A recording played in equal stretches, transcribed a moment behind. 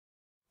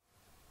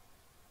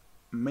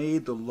May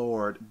the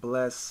Lord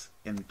bless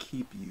and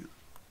keep you.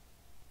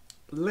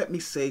 Let me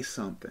say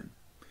something.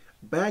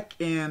 Back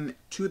in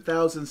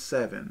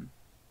 2007,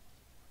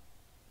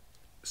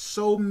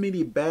 so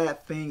many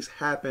bad things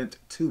happened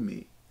to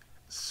me.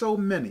 So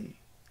many.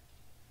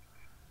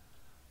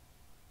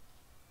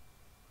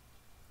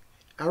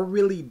 I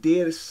really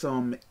did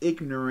some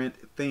ignorant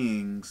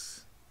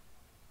things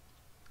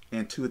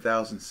in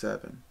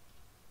 2007.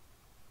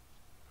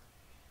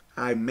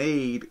 I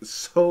made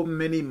so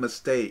many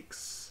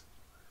mistakes.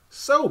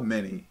 So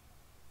many.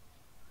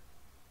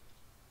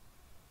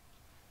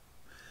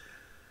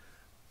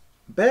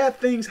 Bad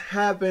things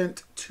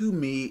happened to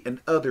me in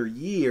other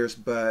years,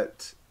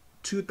 but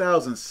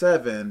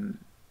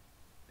 2007,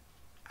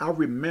 I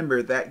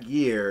remember that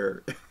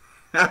year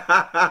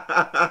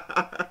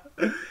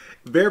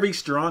very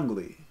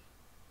strongly.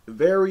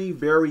 Very,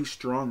 very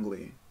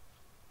strongly.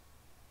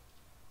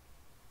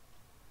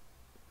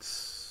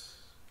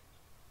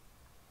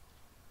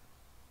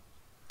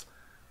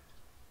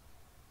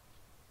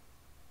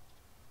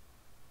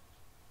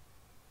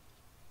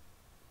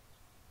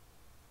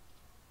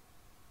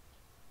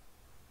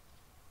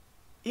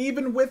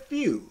 Even with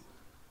you,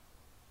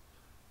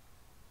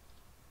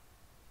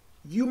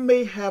 you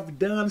may have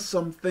done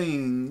some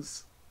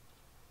things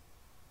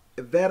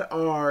that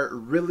are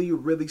really,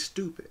 really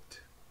stupid.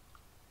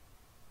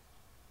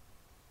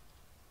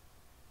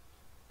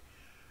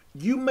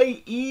 You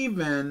may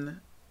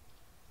even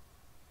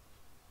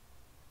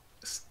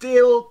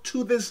still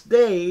to this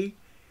day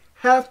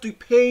have to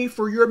pay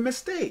for your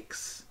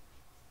mistakes.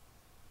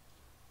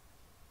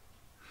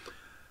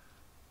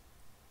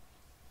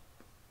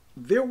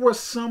 There was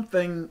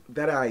something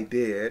that I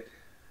did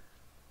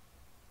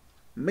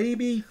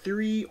maybe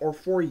 3 or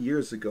 4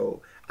 years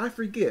ago. I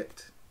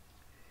forget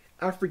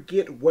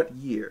what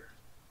year.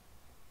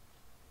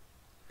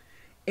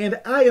 And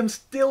I am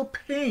still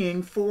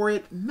paying for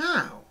it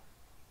now.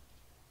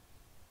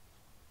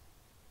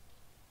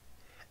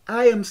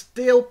 I am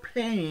still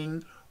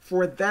paying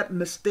for that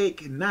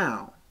mistake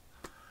now.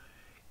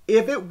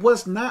 If it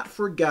was not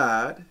for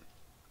God,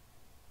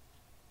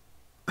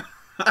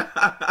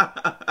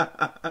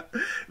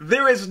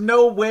 there is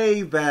no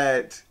way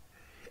that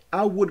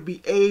I would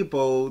be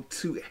able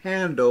to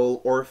handle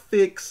or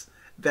fix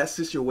that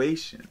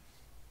situation.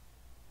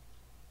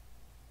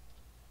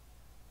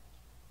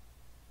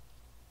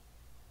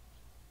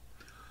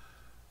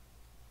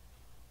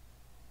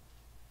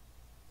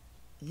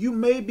 You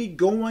may be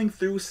going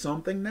through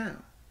something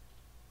now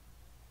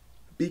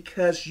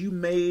because you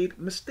made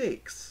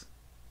mistakes.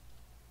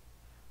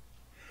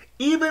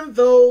 Even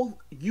though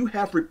you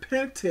have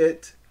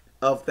repented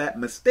of that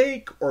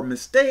mistake or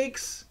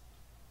mistakes,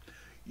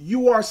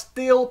 you are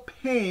still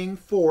paying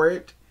for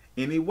it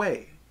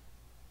anyway.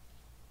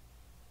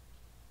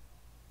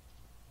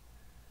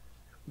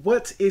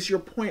 What is your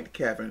point,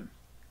 Kevin?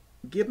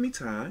 Give me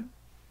time.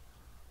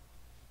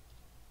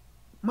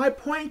 My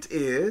point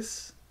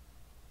is,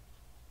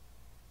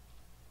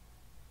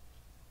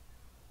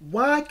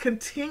 why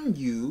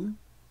continue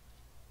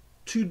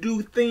to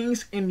do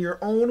things in your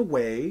own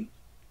way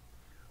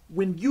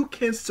when you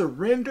can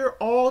surrender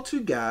all to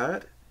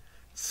God,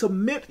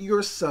 submit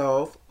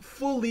yourself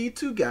fully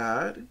to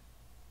God,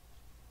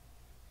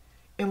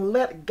 and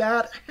let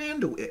God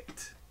handle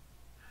it?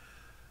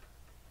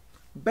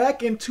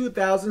 Back in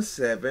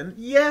 2007,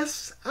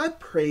 yes, I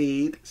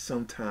prayed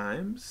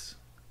sometimes,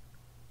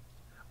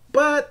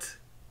 but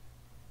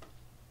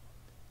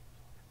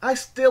I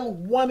still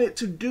wanted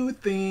to do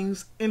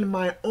things in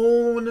my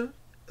own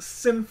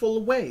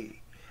sinful way.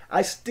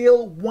 I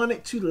still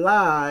wanted to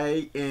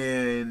lie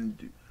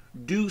and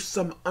do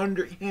some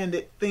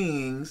underhanded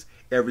things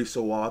every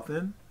so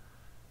often.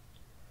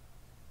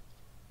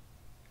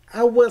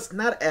 I was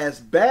not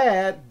as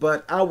bad,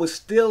 but I was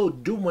still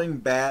doing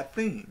bad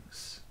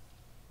things.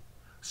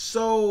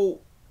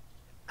 So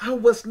I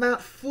was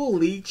not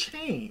fully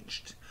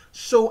changed.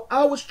 So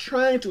I was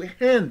trying to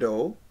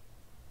handle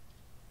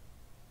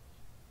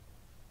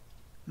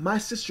my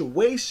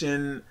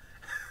situation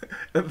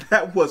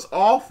that was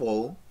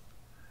awful.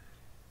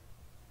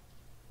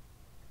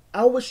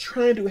 I was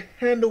trying to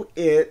handle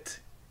it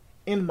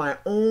in my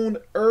own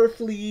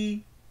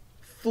earthly,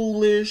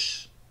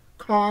 foolish,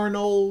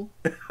 carnal,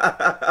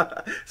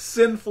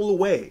 sinful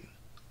way,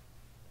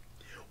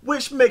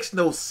 which makes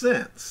no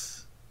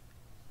sense.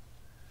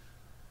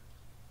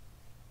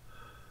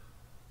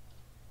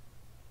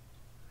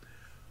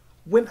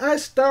 When I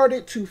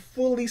started to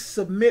fully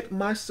submit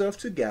myself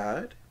to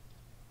God,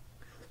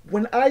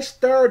 when I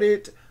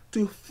started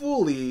to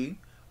fully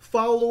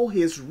follow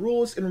His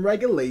rules and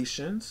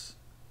regulations,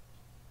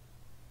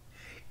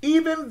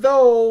 even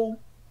though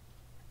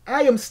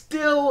I am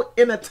still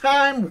in a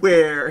time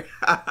where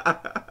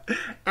I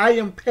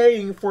am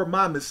paying for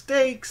my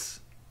mistakes,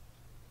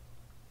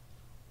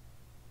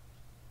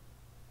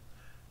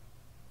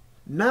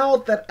 now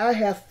that I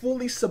have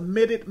fully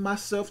submitted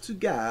myself to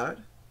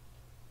God,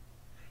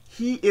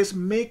 He is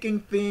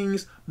making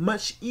things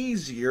much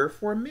easier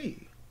for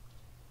me.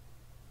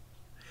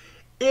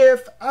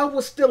 If I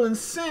was still in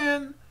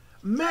sin,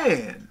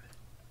 man,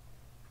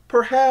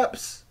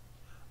 perhaps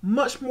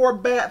much more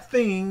bad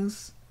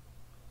things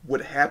would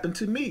happen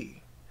to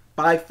me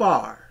by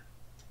far.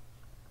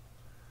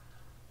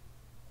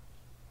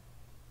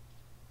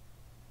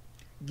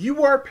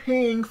 You are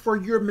paying for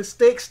your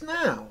mistakes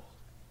now,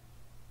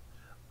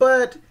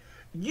 but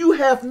you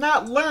have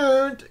not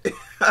learned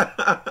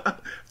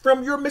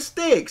from your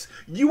mistakes.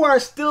 You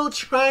are still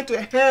trying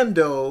to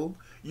handle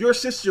your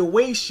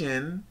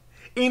situation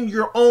in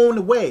your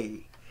own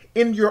way,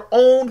 in your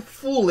own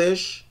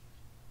foolish,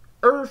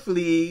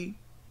 earthly,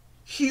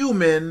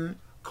 human,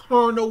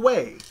 carnal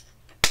way.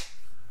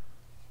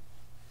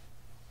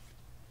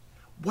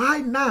 Why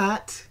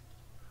not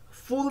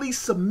fully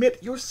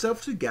submit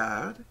yourself to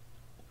God,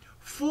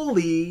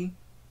 fully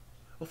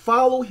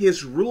follow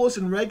His rules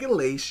and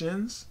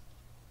regulations,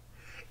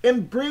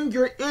 and bring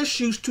your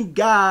issues to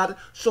God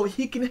so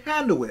He can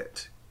handle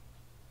it?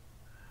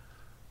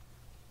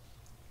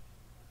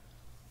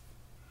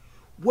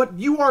 What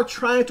you are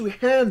trying to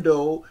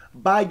handle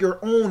by your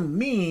own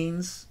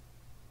means,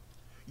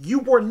 you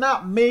were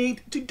not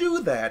made to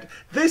do that.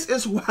 This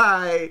is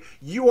why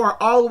you are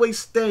always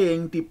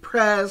staying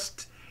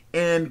depressed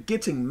and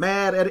getting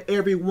mad at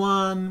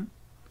everyone,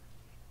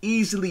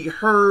 easily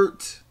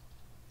hurt,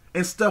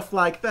 and stuff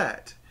like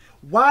that.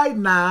 Why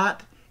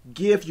not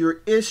give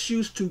your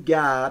issues to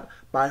God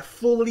by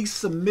fully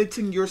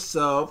submitting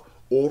yourself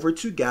over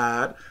to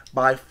God,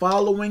 by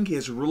following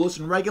His rules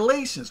and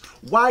regulations?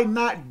 Why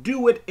not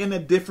do it in a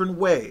different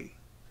way?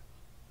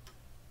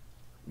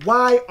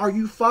 Why are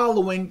you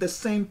following the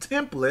same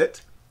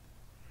template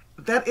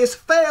that is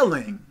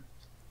failing?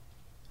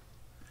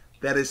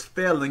 That is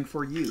failing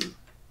for you.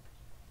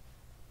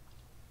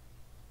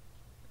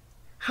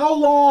 How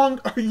long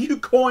are you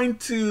going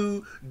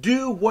to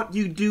do what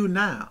you do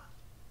now?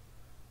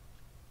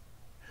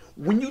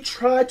 When you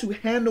try to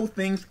handle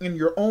things in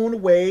your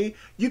own way,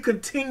 you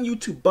continue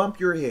to bump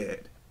your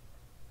head.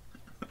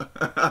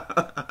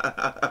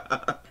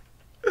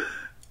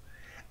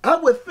 I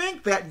would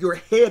think that your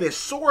head is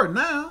sore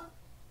now.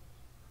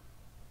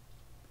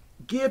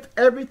 Give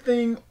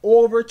everything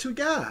over to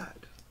God.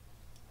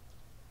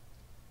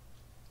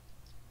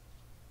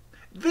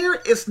 There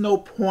is no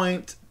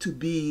point to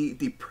be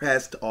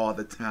depressed all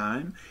the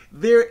time.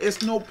 There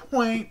is no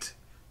point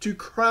to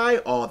cry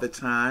all the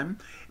time.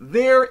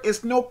 There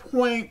is no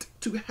point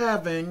to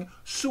having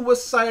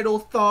suicidal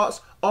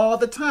thoughts all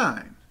the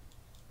time.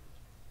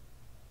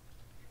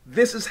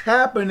 This is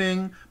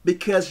happening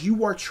because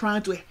you are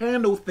trying to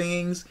handle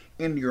things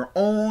in your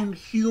own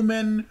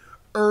human,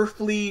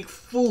 earthly,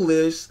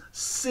 foolish,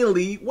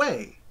 silly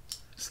way.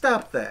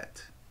 Stop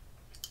that.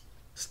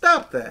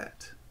 Stop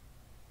that.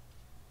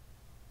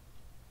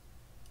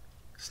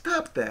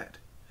 Stop that.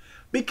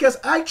 Because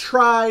I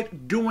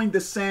tried doing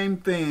the same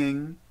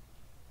thing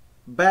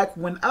back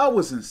when I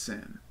was in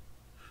sin,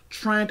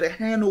 trying to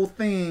handle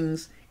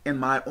things in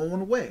my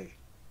own way.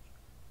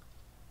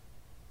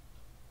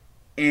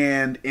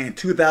 And in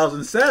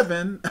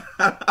 2007,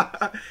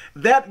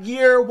 that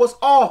year was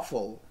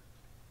awful.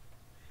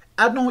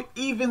 I don't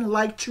even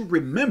like to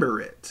remember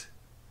it.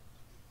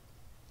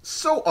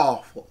 So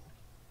awful.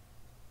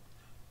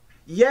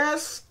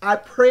 Yes, I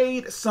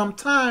prayed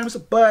sometimes,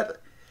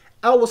 but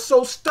I was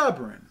so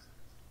stubborn.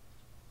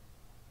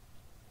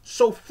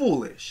 So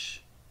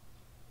foolish.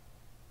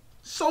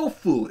 So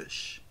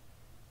foolish.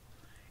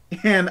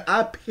 And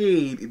I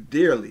paid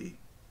dearly.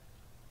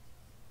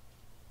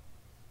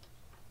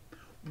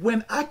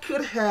 When I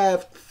could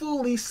have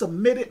fully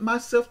submitted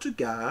myself to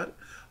God,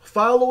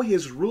 follow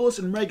His rules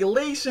and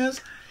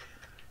regulations,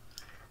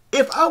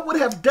 if I would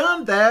have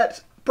done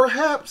that,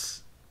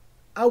 perhaps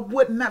I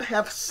would not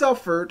have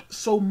suffered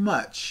so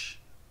much.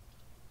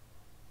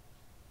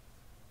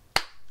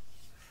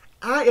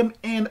 I am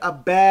in a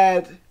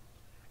bad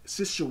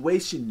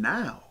situation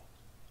now.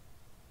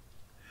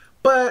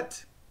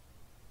 But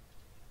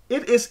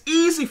it is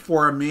easy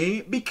for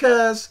me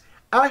because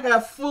I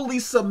have fully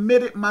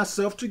submitted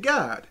myself to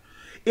God.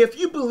 If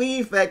you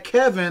believe that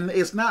Kevin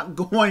is not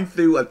going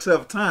through a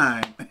tough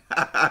time,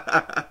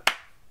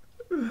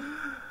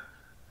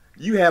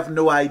 you have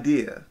no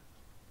idea.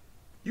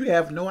 You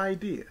have no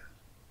idea.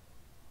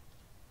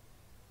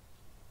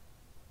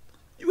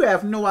 You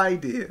have no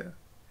idea.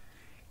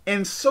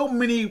 In so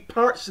many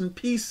parts and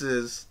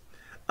pieces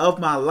of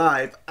my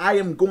life, I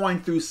am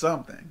going through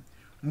something.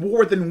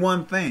 More than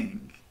one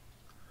thing.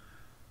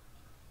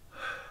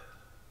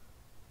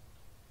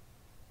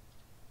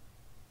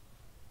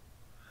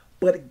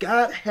 But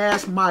God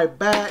has my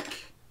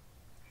back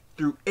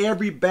through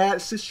every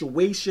bad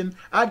situation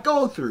I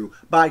go through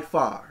by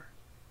far.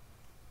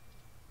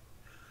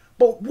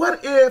 But what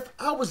if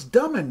I was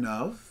dumb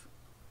enough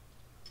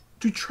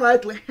to try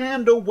to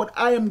handle what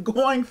I am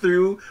going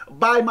through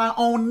by my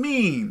own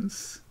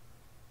means,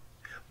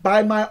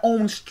 by my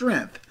own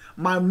strength,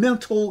 my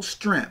mental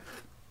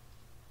strength?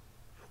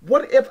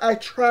 What if I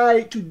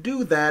tried to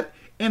do that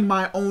in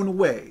my own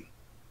way?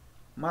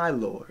 My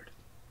Lord.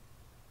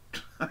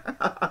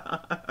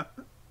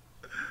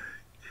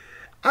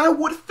 I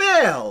would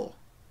fail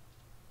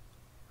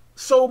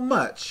so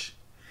much.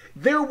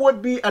 there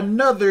would be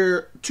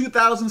another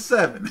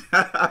 2007.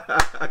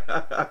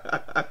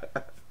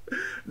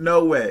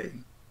 No way.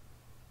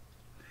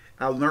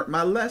 I learned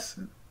my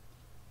lesson.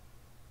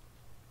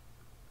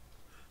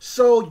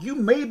 So you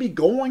may be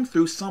going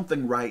through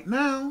something right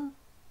now.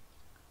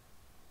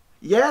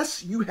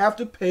 Yes, you have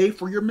to pay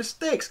for your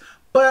mistakes,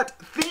 but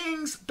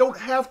things don't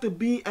have to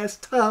be as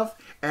tough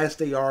as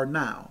they are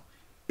now.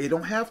 It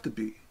don't have to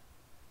be.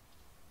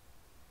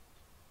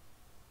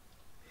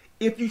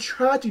 If you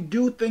try to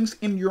do things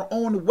in your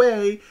own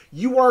way,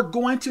 you are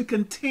going to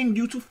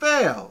continue to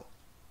fail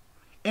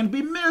and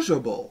be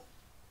miserable.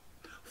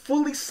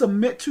 Fully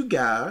submit to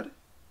God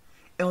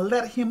and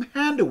let Him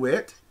handle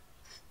it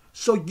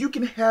so you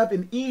can have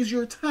an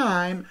easier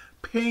time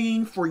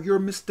paying for your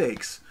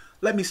mistakes.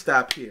 Let me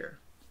stop here.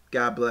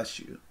 God bless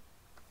you.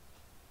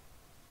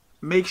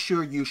 Make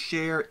sure you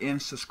share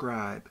and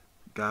subscribe.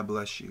 God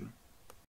bless you.